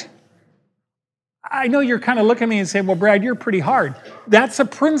 right? I know you're kind of looking at me and saying, "Well, Brad, you're pretty hard." That's a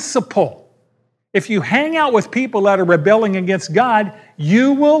principle. If you hang out with people that are rebelling against God,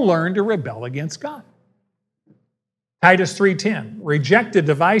 you will learn to rebel against God. Titus 3:10, "Reject a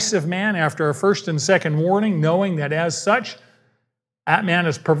divisive man after a first and second warning, knowing that as such, that man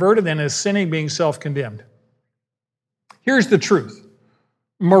is perverted and is sinning, being self-condemned." Here's the truth.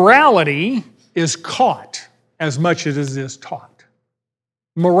 Morality is caught as much as it is taught.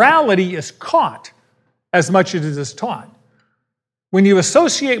 Morality is caught as much as it is taught. When you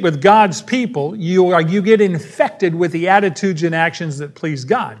associate with God's people, you get infected with the attitudes and actions that please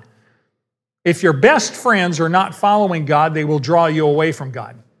God. If your best friends are not following God, they will draw you away from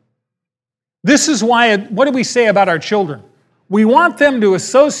God. This is why, what do we say about our children? We want them to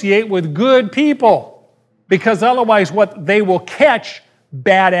associate with good people, because otherwise they will catch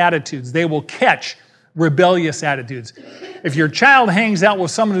bad attitudes. They will catch rebellious attitudes. If your child hangs out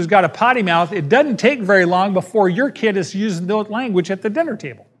with someone who's got a potty mouth, it doesn't take very long before your kid is using that language at the dinner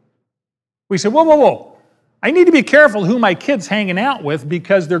table. We say, whoa. I need to be careful who my kid's hanging out with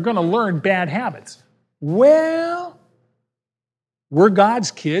because they're going to learn bad habits. Well, we're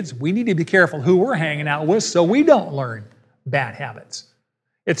God's kids. We need to be careful who we're hanging out with so we don't learn bad habits.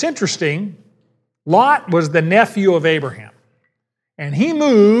 It's interesting. Lot was the nephew of Abraham, and he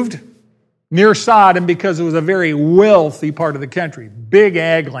moved near Sodom because it was a very wealthy part of the country, big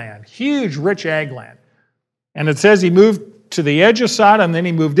ag land, huge, rich ag land. And it says he moved to the edge of Sodom, then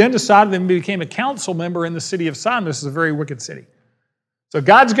he moved into Sodom, then he became a council member in the city of Sodom. This is a very wicked city. So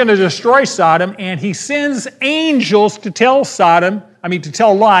God's going to destroy Sodom, and he sends angels to tell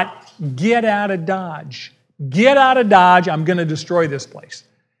Lot, get out of Dodge. Get out of Dodge. I'm going to destroy this place.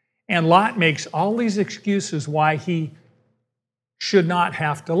 And Lot makes all these excuses why he should not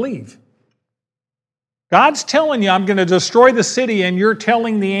have to leave. God's telling you, I'm going to destroy the city, and you're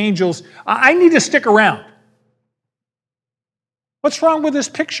telling the angels, I need to stick around. What's wrong with this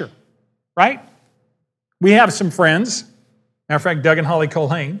picture, right? We have some friends, matter of fact, Doug and Holly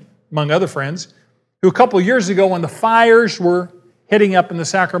Colhane, among other friends, who a couple years ago when the fires were hitting up in the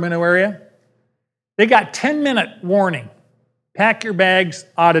Sacramento area, they got 10-minute warning. Pack your bags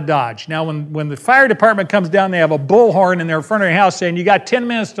out of Dodge. Now, when the fire department comes down, they have a bullhorn in their front of your house saying, you got 10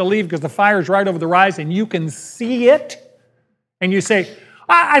 minutes to leave because the fire's right over the rise and you can see it. And you say,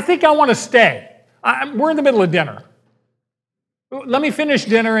 I think I want to stay. We're in the middle of dinner. Let me finish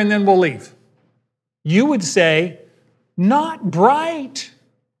dinner and then we'll leave. You would say, not bright.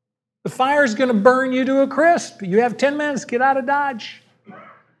 The fire's going to burn you to a crisp. You have 10 minutes, get out of Dodge.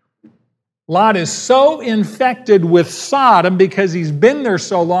 Lot is so infected with Sodom because he's been there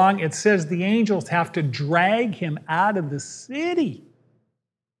so long, it says the angels have to drag him out of the city.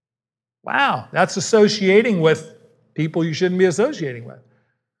 Wow, that's associating with people you shouldn't be associating with.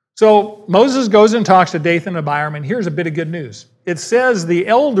 So Moses goes and talks to Dathan and Abiram, and here's a bit of good news. It says the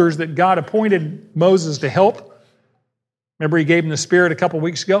elders that God appointed Moses to help, remember he gave him the Spirit a couple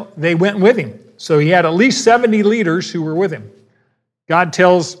weeks ago? They went with him. So he had at least 70 leaders who were with him.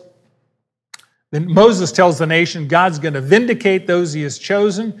 Then Moses tells the nation God's going to vindicate those he has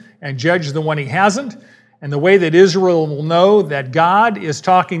chosen and judge the one he hasn't. And the way that Israel will know that God is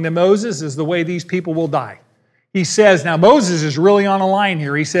talking to Moses is the way these people will die. He says, now Moses is really on a line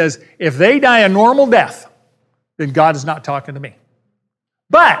here. He says, if they die a normal death, then God is not talking to me.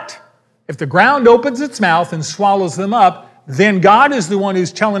 But if the ground opens its mouth and swallows them up, then God is the one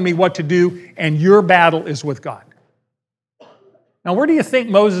who's telling me what to do, and your battle is with God. Now, where do you think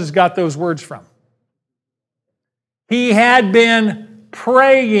Moses got those words from? He had been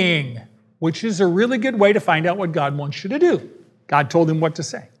praying, which is a really good way to find out what God wants you to do. God told him what to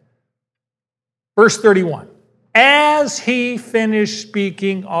say. Verse 31, as he finished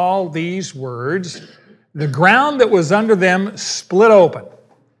speaking all these words, the ground that was under them split open,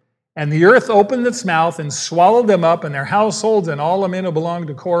 and the earth opened its mouth and swallowed them up and their households and all the men who belonged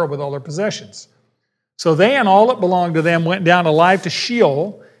to Korah with all their possessions. So they and all that belonged to them went down alive to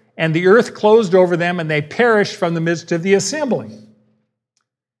Sheol, and the earth closed over them, and they perished from the midst of the assembly.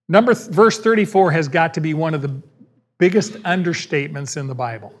 Verse 34 has got to be one of the biggest understatements in the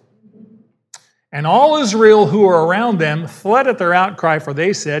Bible. And all Israel who were around them fled at their outcry, for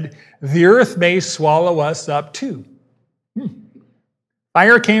they said, the earth may swallow us up too.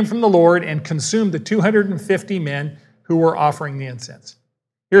 Fire came from the Lord and consumed the 250 men who were offering the incense.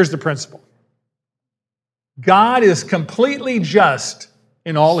 Here's the principle. God is completely just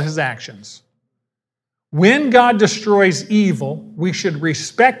in all his actions. When God destroys evil, we should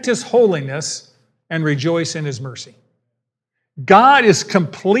respect his holiness and rejoice in his mercy. God is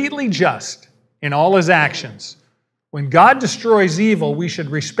completely just in all his actions. When God destroys evil, we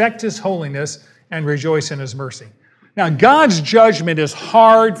should respect his holiness and rejoice in his mercy. Now, God's judgment is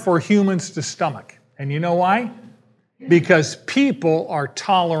hard for humans to stomach. And you know why? Because people are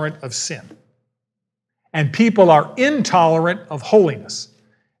tolerant of sin. And people are intolerant of holiness.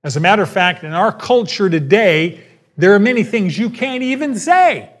 As a matter of fact, in our culture today, there are many things you can't even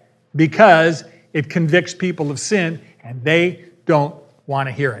say because it convicts people of sin and they don't want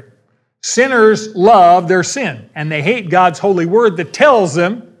to hear it. Sinners love their sin and they hate God's holy word that tells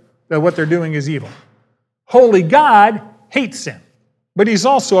them that what they're doing is evil. Holy God hates sin, but he's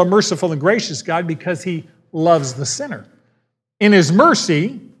also a merciful and gracious God because he loves the sinner. In his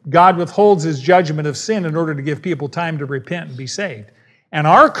mercy, God withholds his judgment of sin in order to give people time to repent and be saved. And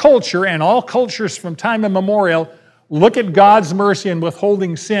our culture, and all cultures from time immemorial, look at God's mercy in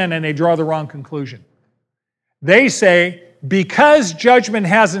withholding sin and they draw the wrong conclusion. They say, because judgment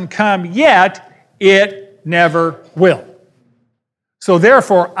hasn't come yet, it never will. So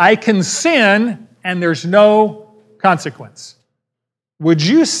therefore, I can sin and there's no consequence. Would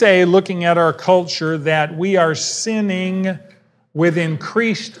you say, looking at our culture, that we are sinning with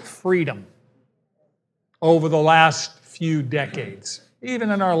increased freedom over the last few decades, even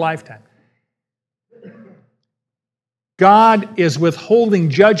in our lifetime? God is withholding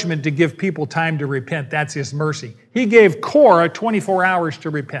judgment to give people time to repent. That's his mercy. He gave Korah 24 hours to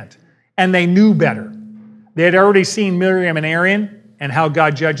repent, and they knew better. They had already seen Miriam and Aaron and how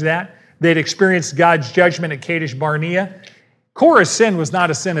God judged that. They'd experienced God's judgment at Kadesh Barnea. Korah's sin was not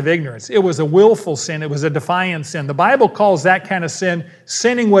a sin of ignorance. It was a willful sin. It was a defiant sin. The Bible calls that kind of sin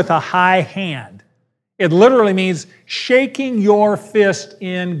sinning with a high hand. It literally means shaking your fist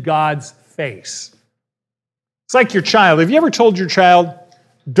in God's face. It's like your child. Have you ever told your child,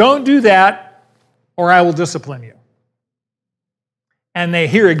 don't do that or I will discipline you? And they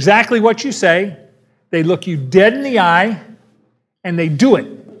hear exactly what you say, they look you dead in the eye, and they do it.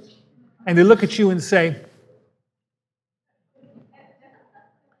 And they look at you and say,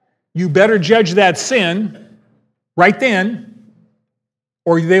 you better judge that sin right then,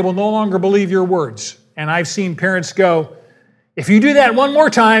 or they will no longer believe your words. And I've seen parents go, if you do that one more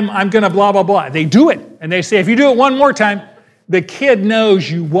time, I'm going to blah, blah, blah. They do it. And they say, if you do it one more time, the kid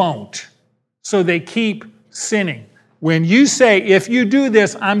knows you won't. So they keep sinning. When you say, if you do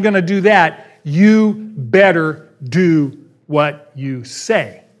this, I'm going to do that, you better do what you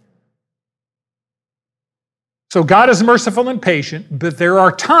say. So God is merciful and patient, but there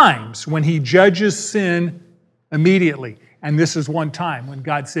are times when He judges sin immediately. And this is one time when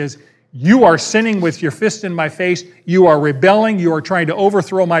God says, you are sinning with your fist in my face, you are rebelling, you are trying to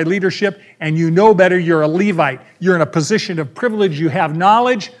overthrow my leadership, and you know better, you're a Levite. You're in a position of privilege, you have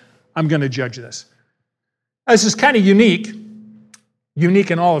knowledge, I'm going to judge this. This is kind of unique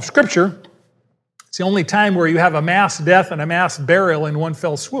in all of Scripture. It's the only time where you have a mass death and a mass burial in one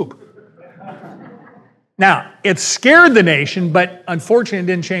fell swoop. Now, it scared the nation, but unfortunately it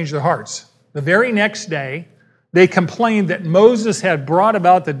didn't change their hearts. The very next day, they complained that Moses had brought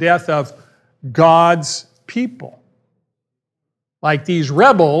about the death of God's people. Like these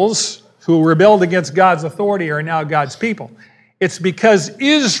rebels who rebelled against God's authority are now God's people. It's because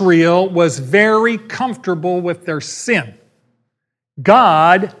Israel was very comfortable with their sin.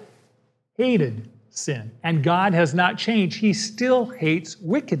 God hated sin, and God has not changed. He still hates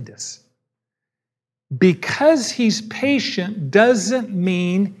wickedness. Because He's patient doesn't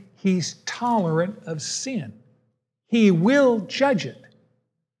mean He's tolerant of sin. He will judge it.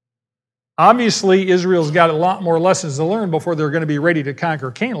 Obviously, Israel's got a lot more lessons to learn before they're going to be ready to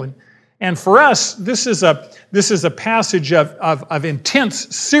conquer Canaan. And for us, this is a passage of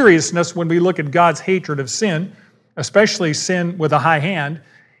intense seriousness when we look at God's hatred of sin, especially sin with a high hand.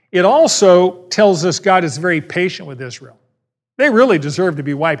 It also tells us God is very patient with Israel. They really deserve to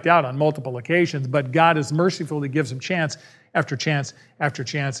be wiped out on multiple occasions, but God is merciful to give them chance after chance after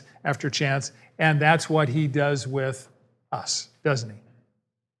chance after chance, and that's what He does with us, doesn't He?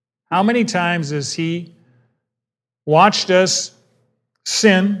 How many times has He watched us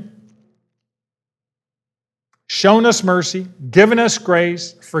sin, shown us mercy, given us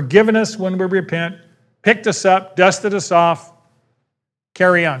grace, forgiven us when we repent, picked us up, dusted us off?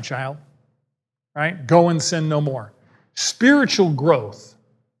 Carry on, child. Right? Go and sin no more. Spiritual growth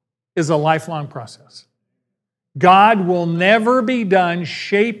is a lifelong process. God will never be done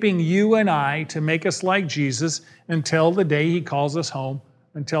shaping you and I to make us like Jesus until the day He calls us home,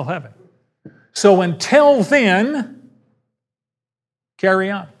 until heaven. So until then, carry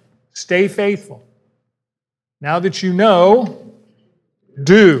on. Stay faithful. Now that you know,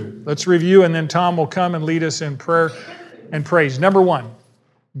 do. Let's review, and then Tom will come and lead us in prayer and praise. Number one,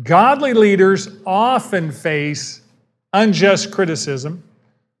 godly leaders often face unjust criticism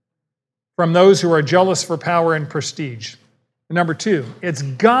from those who are jealous for power and prestige. Number two, it's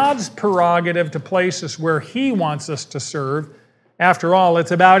God's prerogative to place us where He wants us to serve. After all,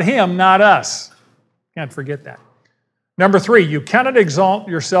 it's about Him, not us. Can't forget that. Number three, you cannot exalt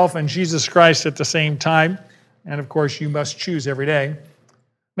yourself and Jesus Christ at the same time. And of course, you must choose every day.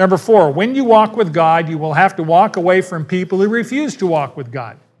 Number four, when you walk with God, you will have to walk away from people who refuse to walk with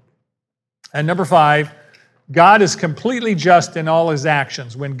God. And number five, God is completely just in all His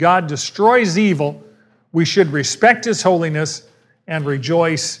actions. When God destroys evil, we should respect His holiness and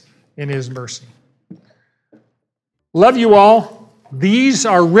rejoice in His mercy. Love you all. These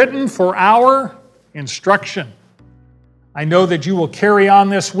are written for our instruction. I know that you will carry on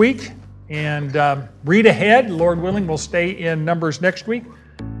this week and read ahead. Lord willing, we'll stay in Numbers next week.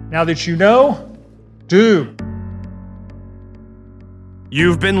 Now that you know, do.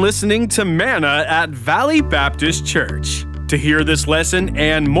 You've been listening to Manna at Valley Baptist Church. To hear this lesson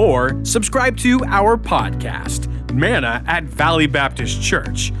and more, subscribe to our podcast, Manna at Valley Baptist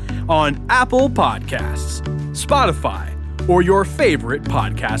Church, on Apple Podcasts, Spotify, or your favorite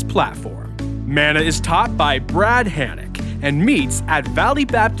podcast platform. Manna is taught by Brad Hannock and meets at Valley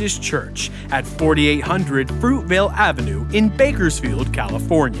Baptist Church at 4800 Fruitvale Avenue in Bakersfield,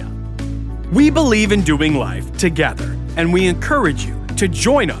 California. We believe in doing life together, and we encourage you to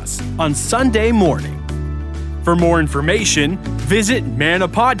join us on Sunday morning. For more information, visit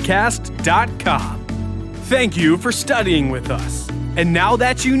mannapodcast.com. Thank you for studying with us. And now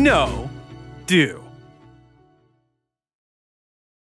that you know, do.